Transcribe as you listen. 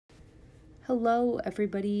Hello,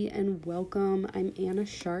 everybody, and welcome. I'm Anna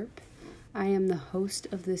Sharp. I am the host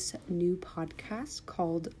of this new podcast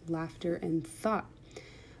called Laughter and Thought.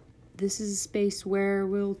 This is a space where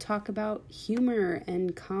we'll talk about humor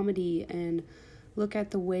and comedy and look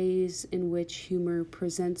at the ways in which humor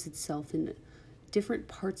presents itself in different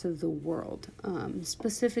parts of the world.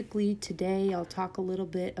 Specifically, today I'll talk a little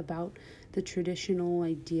bit about the traditional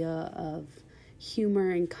idea of humor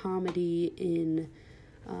and comedy in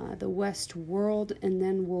the West world, and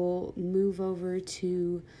then we'll move over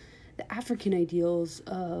to the African ideals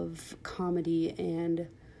of comedy, and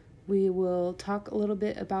we will talk a little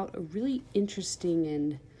bit about a really interesting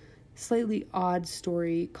and slightly odd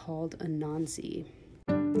story called Anansi.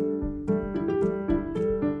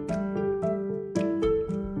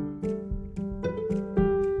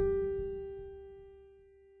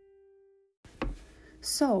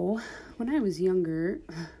 So, when I was younger,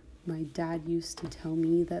 my dad used to tell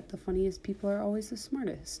me that the funniest people are always the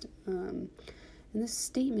smartest. And this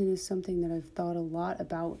statement is something that I've thought a lot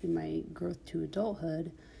about in my growth to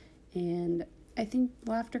adulthood. And I think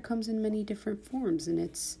laughter comes in many different forms, and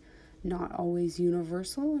it's not always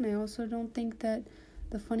universal. And I also don't think that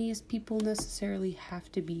the funniest people necessarily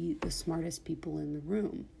have to be the smartest people in the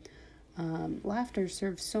room. Laughter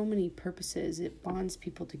serves so many purposes. It bonds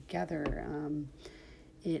people together.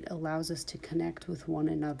 It allows us to connect with one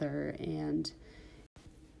another, and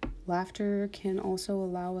laughter can also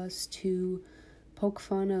allow us to poke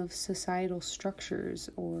fun of societal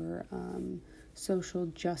structures or social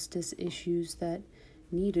justice issues that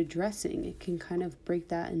need addressing. It can kind of break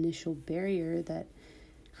that initial barrier that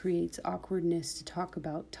creates awkwardness to talk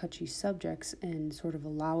about touchy subjects and sort of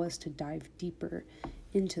allow us to dive deeper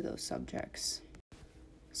into those subjects.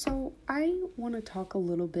 So I want to talk a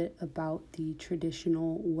little bit about the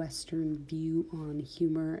traditional Western view on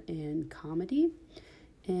humor and comedy.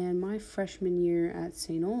 And my freshman year at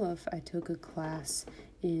St. Olaf, I took a class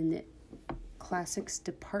in classics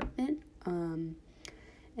department, and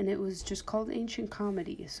it was just called Ancient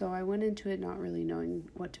Comedy. So I went into it not really knowing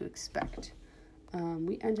what to expect.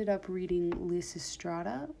 We ended up reading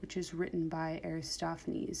Lysistrata, which is written by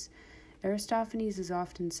Aristophanes. Aristophanes is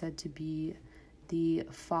often said to be the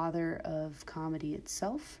father of comedy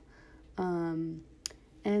itself. And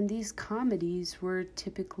these comedies were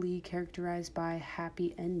typically characterized by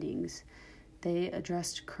happy endings. They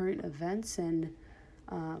addressed current events, and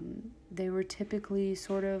they were typically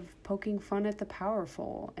sort of poking fun at the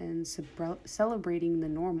powerful and celebrating the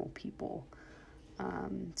normal people.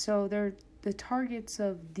 So the targets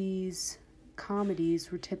of these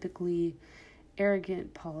comedies were typically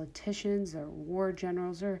arrogant politicians or war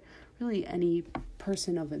generals or really any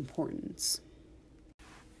person of importance.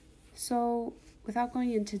 So, without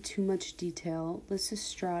going into too much detail,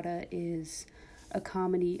 Lysistrata is a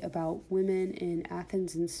comedy about women in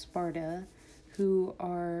Athens and Sparta who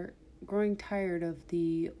are growing tired of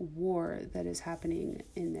the war that is happening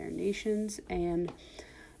in their nations, and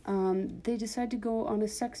they decide to go on a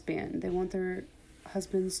sex ban. They want their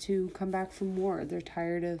husbands to come back from war. They're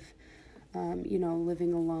tired of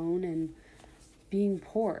living alone and being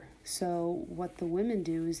poor. So what the women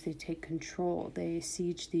do is they take control. They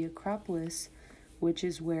siege the Acropolis, which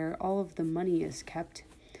is where all of the money is kept,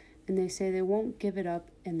 and they say they won't give it up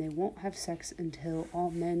and they won't have sex until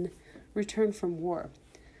all men return from war.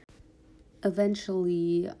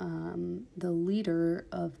 Eventually, the leader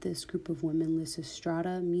of this group of women,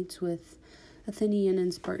 Lysistrata, meets with Athenian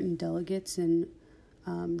and Spartan delegates and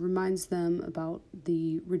reminds them about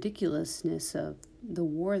the ridiculousness of the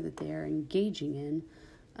war that they are engaging in.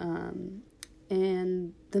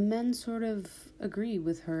 And the men sort of agree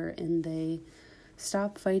with her, and they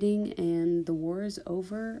stop fighting, and the war is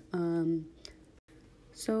over.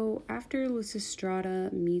 So after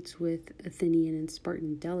Lysistrata meets with Athenian and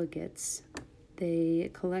Spartan delegates, they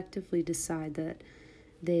collectively decide that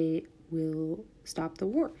they will stop the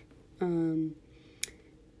war. And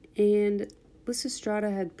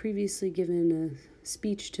Lysistrata had previously given a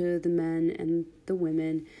speech to the men and the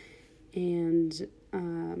women, and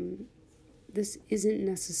this isn't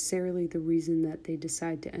necessarily the reason that they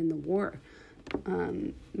decide to end the war.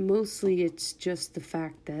 Mostly it's just the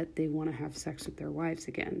fact that they want to have sex with their wives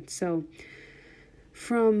again. So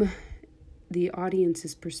from the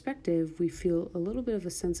audience's perspective, we feel a little bit of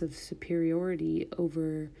a sense of superiority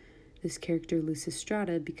over this character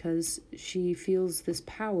Lysistrata because she feels this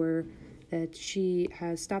power that she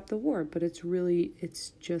has stopped the war, but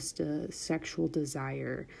it's just a sexual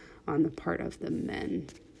desire on the part of the men.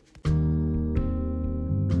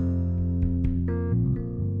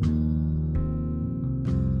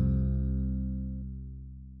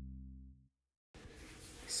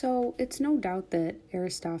 So it's no doubt that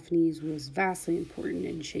Aristophanes was vastly important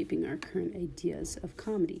in shaping our current ideas of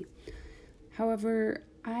comedy. However,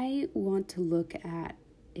 I want to look at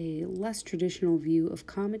a less traditional view of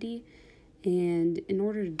comedy, and in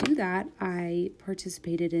order to do that, I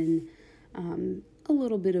participated in a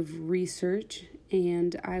little bit of research,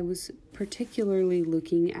 and I was particularly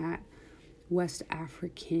looking at West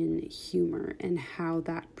African humor and how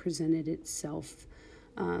that presented itself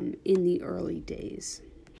in the early days.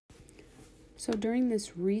 So during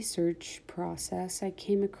this research process, I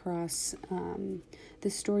came across the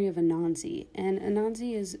story of Anansi. And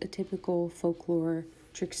Anansi is a typical folklore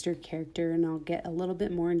trickster character, and I'll get a little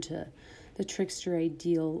bit more into the trickster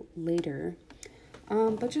ideal later.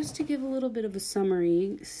 But just to give a little bit of a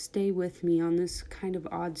summary, stay with me on this kind of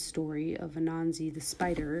odd story of Anansi the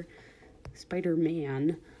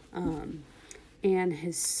Spider-Man, and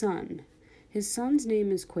his son. His son's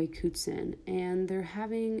name is Kwekutsin, and they're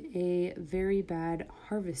having a very bad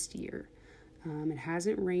harvest year. It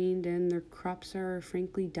hasn't rained, and their crops are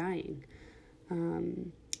frankly dying.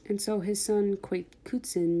 And so his son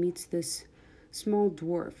Kwekutsin meets this small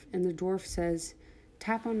dwarf, and the dwarf says,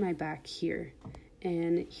 "Tap on my back here."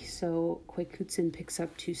 And so Kwekutsin picks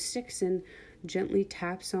up 2 sticks and gently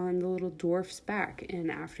taps on the little dwarf's back,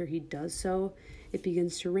 and after he does so, it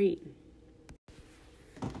begins to rain.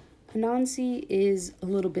 Anansi is a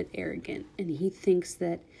little bit arrogant, and he thinks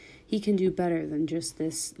that he can do better than just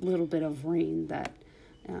this little bit of rain that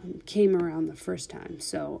came around the first time.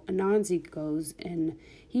 So Anansi goes and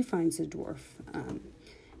he finds the dwarf,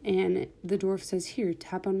 and the dwarf says, "Here,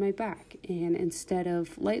 tap on my back." And instead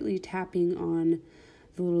of lightly tapping on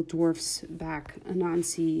the little dwarf's back,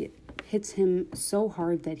 Anansi hits him so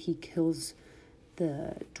hard that he kills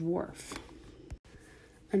the dwarf.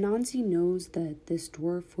 Anansi knows that this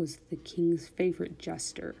dwarf was the king's favorite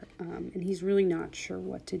jester, and he's really not sure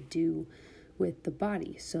what to do with the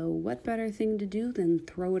body. So what better thing to do than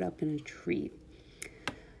throw it up in a tree?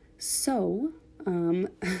 So,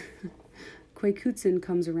 Kwekutsin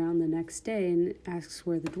comes around the next day and asks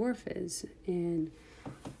where the dwarf is, and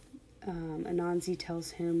Anansi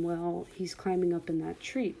tells him, well, he's climbing up in that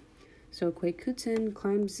tree. So Kwekutsin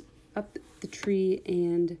climbs up the tree,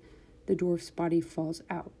 and the dwarf's body falls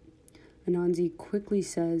out. Anansi quickly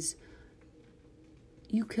says,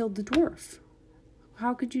 "You killed the dwarf.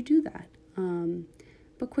 How could you do that?"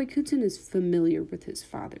 But Kwekutsin is familiar with his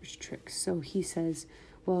father's tricks, so he says,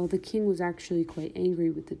 well, the king was actually quite angry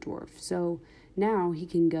with the dwarf, so now he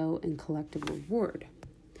can go and collect a reward.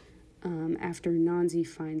 After Anansi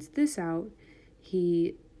finds this out,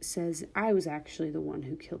 he says, I was actually the one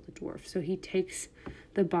who killed the dwarf. So he takes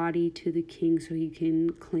the body to the king so he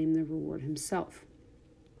can claim the reward himself.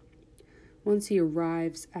 Once he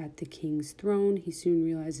arrives at the king's throne, he soon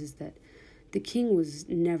realizes that the king was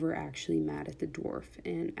never actually mad at the dwarf,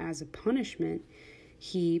 and as a punishment,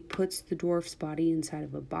 he puts the dwarf's body inside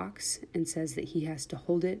of a box and says that he has to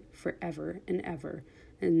hold it forever and ever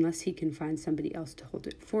unless he can find somebody else to hold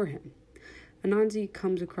it for him. Anansi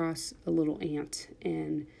comes across a little ant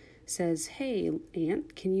and says, "Hey,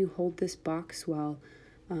 ant, can you hold this box while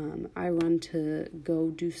I run to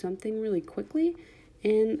go do something really quickly?"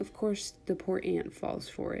 And, of course, the poor ant falls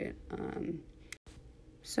for it.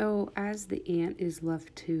 So as the ant is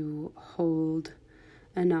left to hold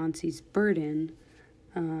Anansi's burden,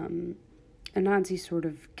 Anansi sort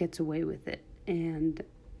of gets away with it, and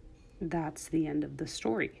that's the end of the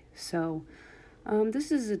story. So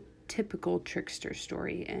this is a typical trickster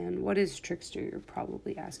story, and what is trickster, you're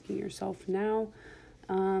probably asking yourself now,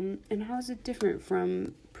 and how is it different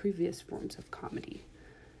from previous forms of comedy?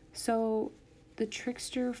 So the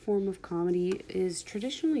trickster form of comedy is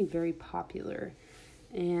traditionally very popular,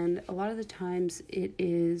 and a lot of the times it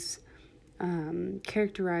is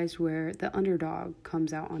characterized where the underdog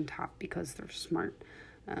comes out on top because they're smart,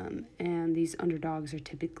 and these underdogs are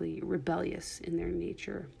typically rebellious in their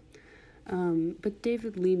nature. But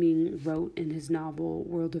David Leeming wrote in his novel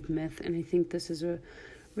World of Myth, and I think this is a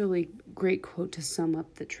really great quote to sum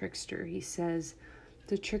up the trickster. He says,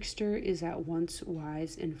 "The trickster is at once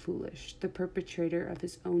wise and foolish, the perpetrator of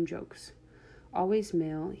his own jokes. Always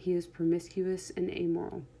male, he is promiscuous and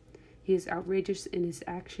amoral. He is outrageous in his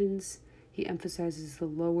actions. He emphasizes the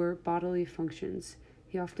lower bodily functions.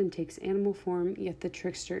 He often takes animal form, yet the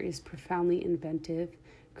trickster is profoundly inventive,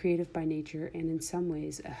 creative by nature, and in some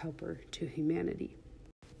ways a helper to humanity."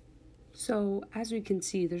 So, as we can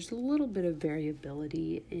see, there's a little bit of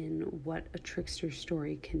variability in what a trickster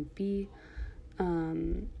story can be.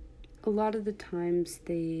 A lot of the times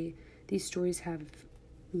these stories have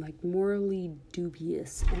like morally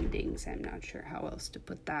dubious endings. I'm not sure how else to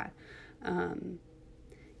put that.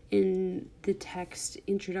 the text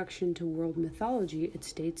Introduction to World Mythology, it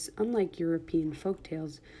states, unlike European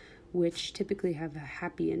folktales, which typically have a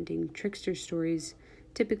happy ending, trickster stories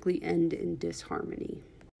typically end in disharmony.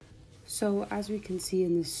 So, as we can see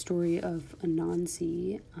in this story of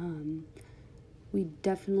Anansi, we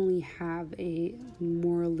definitely have a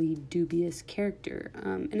morally dubious character.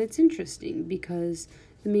 And it's interesting because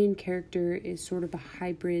the main character is sort of a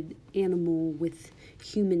hybrid animal with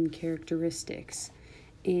human characteristics.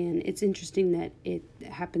 And it's interesting that it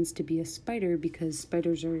happens to be a spider because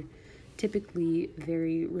spiders are typically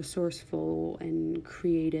very resourceful and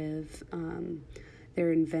creative.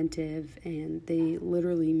 They're inventive, and they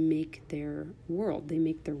literally make their world. They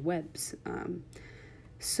make their webs.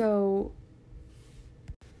 So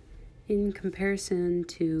in comparison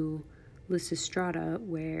to Lysistrata,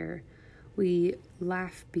 where we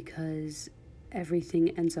laugh because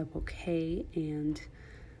everything ends up okay, and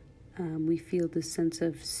we feel this sense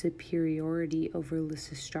of superiority over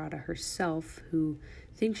Lysistrata herself, who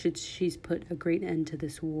thinks she's put a great end to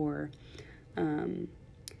this war.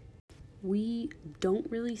 We don't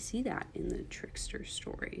really see that in the trickster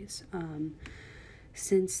stories.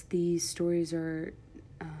 Since these stories are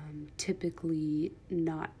typically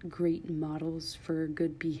not great models for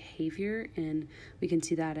good behavior, and we can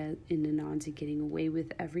see that in Anansi getting away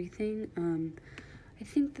with everything, I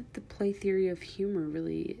think that the play theory of humor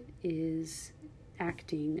really is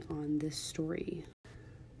acting on this story.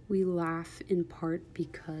 We laugh in part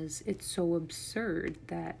because it's so absurd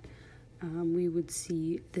that we would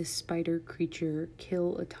see this spider creature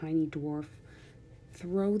kill a tiny dwarf,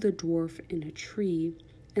 throw the dwarf in a tree,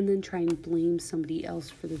 and then try and blame somebody else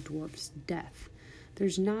for the dwarf's death.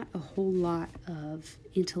 There's not a whole lot of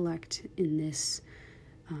intellect in this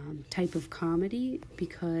type of comedy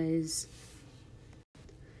because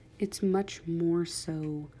it's much more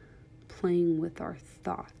so playing with our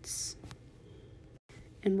thoughts.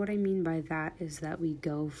 And what I mean by that is that we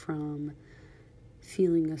go from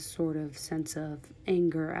feeling a sort of sense of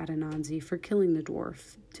anger at Anansi for killing the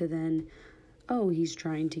dwarf to then, oh, he's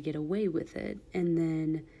trying to get away with it, and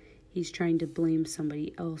then he's trying to blame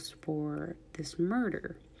somebody else for this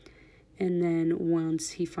murder. And then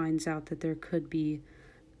once he finds out that there could be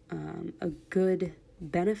a good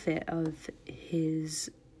benefit of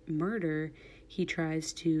his murder, he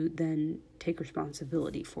tries to then take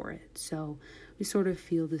responsibility for it. So we sort of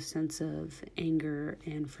feel this sense of anger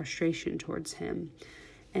and frustration towards him.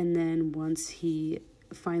 And then once he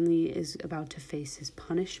finally is about to face his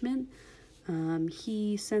punishment,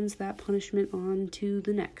 he sends that punishment on to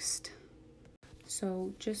the next.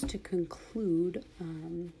 So just to conclude,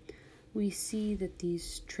 we see that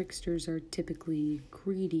these tricksters are typically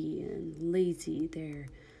greedy and lazy. They're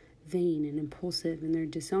vain and impulsive, and they're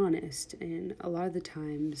dishonest, and a lot of the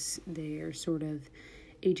times they're sort of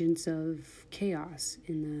agents of chaos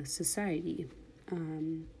in the society.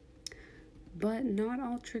 But not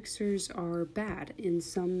all tricksters are bad. In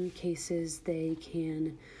some cases, they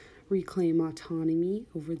can reclaim autonomy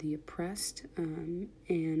over the oppressed,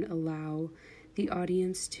 and allow the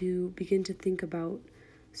audience to begin to think about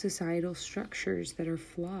societal structures that are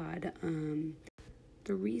flawed.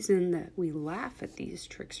 The reason that we laugh at these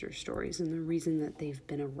trickster stories and the reason that they've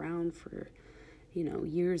been around for,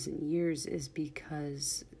 years and years is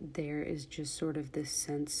because there is just sort of this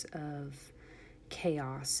sense of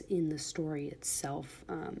chaos in the story itself,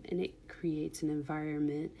 and it creates an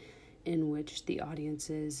environment in which the audience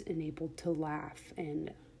is enabled to laugh and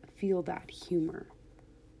feel that humor.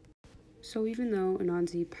 So even though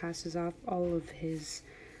Anansi passes off all of his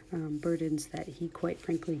burdens that he quite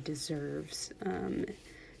frankly deserves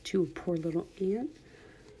to a poor little ant,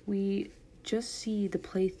 we just see the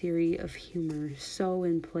play theory of humor so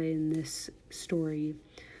in play in this story,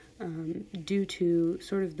 due to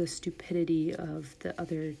sort of the stupidity of the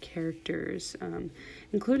other characters,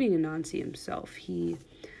 including Anansi himself. He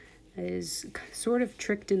is sort of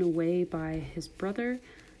tricked in a way by his brother,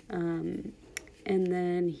 and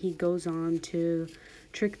then he goes on to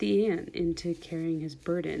trick the ant into carrying his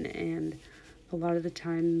burden, and a lot of the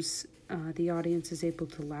times the audience is able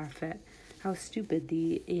to laugh at how stupid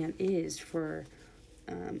the ant is for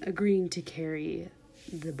agreeing to carry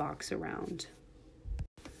the box around.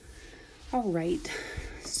 All right,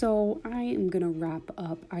 so I am going to wrap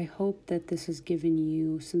up. I hope that this has given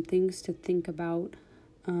you some things to think about,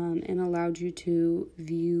 and allowed you to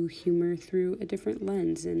view humor through a different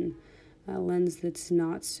lens, and a lens that's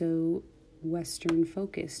not so Western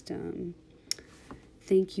focused.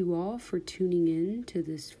 Thank you all for tuning in to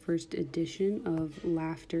this first edition of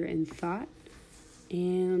Laughter and Thought,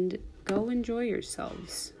 and go enjoy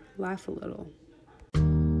yourselves. Laugh a little.